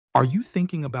Are you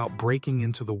thinking about breaking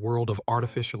into the world of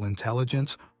artificial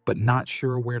intelligence but not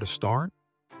sure where to start?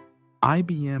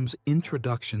 IBM's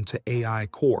Introduction to AI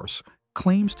course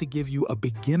claims to give you a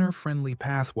beginner-friendly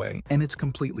pathway, and it's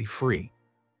completely free.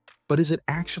 But is it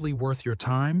actually worth your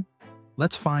time?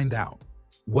 Let's find out.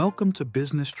 Welcome to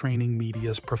Business Training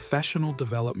Media's Professional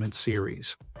Development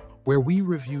Series, where we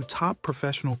review top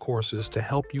professional courses to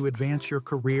help you advance your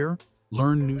career,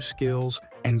 learn new skills,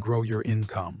 and grow your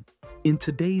income. In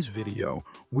today's video,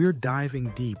 we're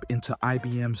diving deep into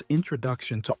IBM's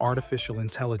Introduction to Artificial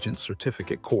Intelligence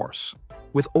certificate course.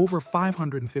 With over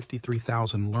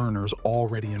 553,000 learners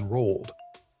already enrolled,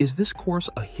 is this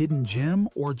course a hidden gem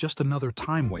or just another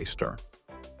time waster?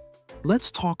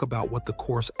 Let's talk about what the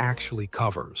course actually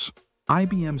covers.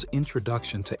 IBM's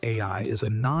Introduction to AI is a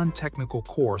non-technical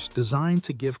course designed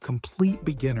to give complete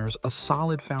beginners a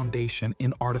solid foundation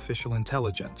in artificial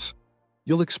intelligence.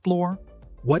 You'll explore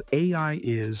what AI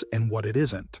is and what it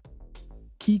isn't.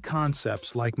 Key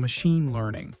concepts like machine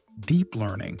learning, deep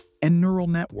learning, and neural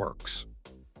networks.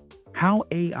 How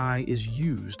AI is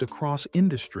used across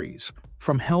industries,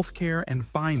 from healthcare and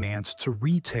finance to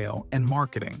retail and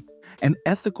marketing, and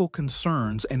ethical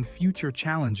concerns and future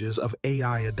challenges of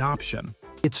AI adoption.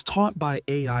 It's taught by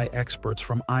AI experts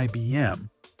from IBM,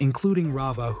 including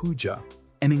Rava Ahuja,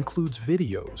 and includes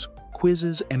videos,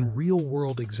 quizzes, and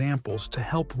real-world examples to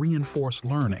help reinforce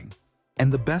learning.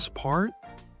 And the best part?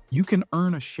 You can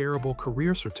earn a shareable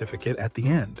career certificate at the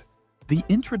end. The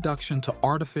Introduction to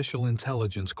Artificial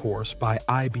Intelligence course by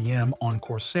IBM on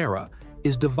Coursera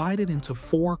is divided into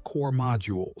 4 core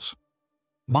modules.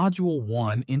 Module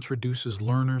 1 introduces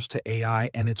learners to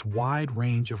AI and its wide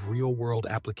range of real-world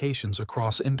applications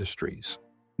across industries.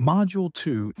 Module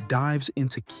 2 dives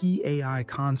into key AI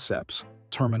concepts,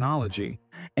 terminology,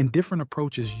 and different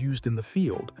approaches used in the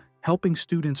field, helping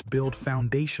students build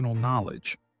foundational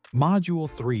knowledge. Module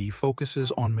 3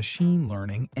 focuses on machine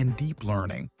learning and deep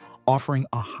learning, offering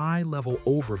a high-level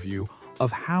overview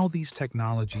of how these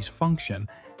technologies function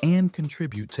and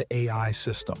contribute to AI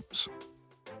systems.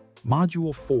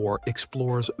 Module 4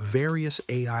 explores various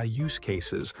AI use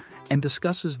cases and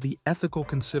discusses the ethical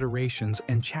considerations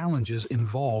and challenges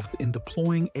involved in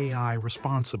deploying AI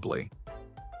responsibly.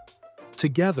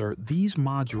 Together, these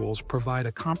modules provide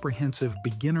a comprehensive,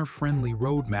 beginner-friendly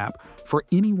roadmap for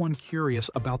anyone curious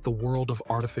about the world of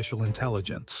artificial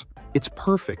intelligence. It's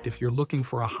perfect if you're looking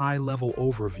for a high-level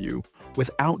overview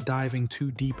without diving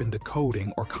too deep into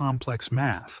coding or complex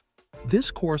math. This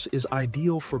course is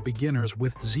ideal for beginners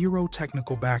with zero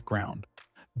technical background,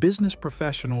 business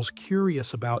professionals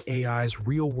curious about AI's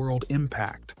real-world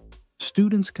impact,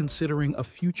 students considering a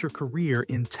future career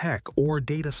in tech or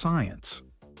data science,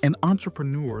 and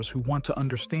entrepreneurs who want to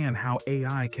understand how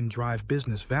AI can drive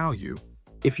business value.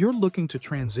 If you're looking to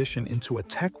transition into a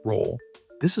tech role,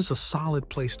 this is a solid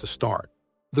place to start.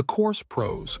 The course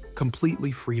pros: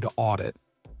 completely free to audit,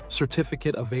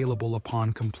 certificate available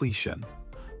upon completion,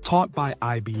 taught by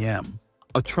IBM,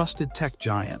 a trusted tech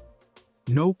giant,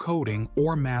 no coding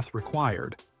or math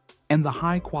required, and the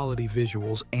high-quality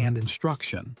visuals and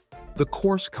instruction. The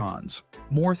course cons: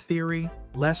 more theory,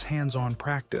 less hands-on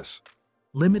practice,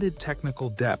 limited technical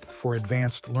depth for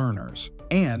advanced learners,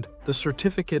 and the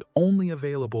certificate only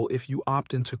available if you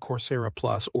opt into Coursera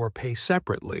Plus or pay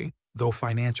separately, though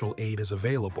financial aid is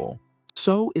available.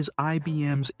 So, is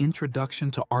IBM's Introduction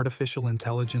to Artificial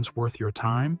Intelligence worth your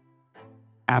time?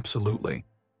 Absolutely.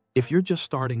 If you're just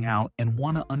starting out and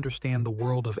want to understand the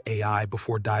world of AI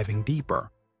before diving deeper,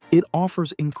 it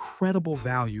offers incredible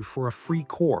value for a free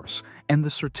course, and the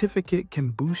certificate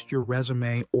can boost your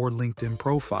resume or LinkedIn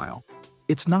profile.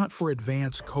 It's not for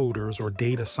advanced coders or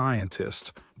data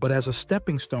scientists, but as a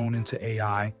stepping stone into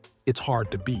AI, it's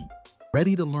hard to beat.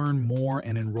 Ready to learn more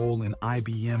and enroll in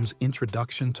IBM's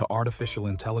Introduction to Artificial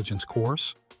Intelligence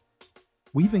course?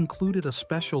 We've included a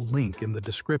special link in the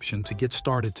description to get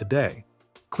started today.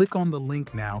 Click on the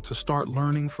link now to start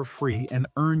learning for free and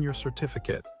earn your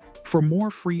certificate. For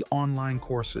more free online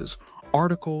courses,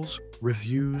 articles,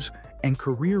 reviews, and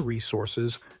career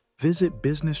resources, visit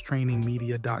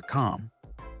businesstrainingmedia.com.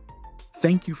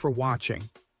 Thank you for watching.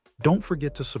 Don't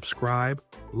forget to subscribe,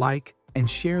 like, and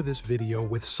share this video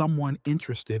with someone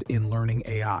interested in learning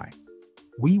AI.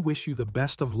 We wish you the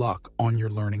best of luck on your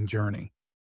learning journey.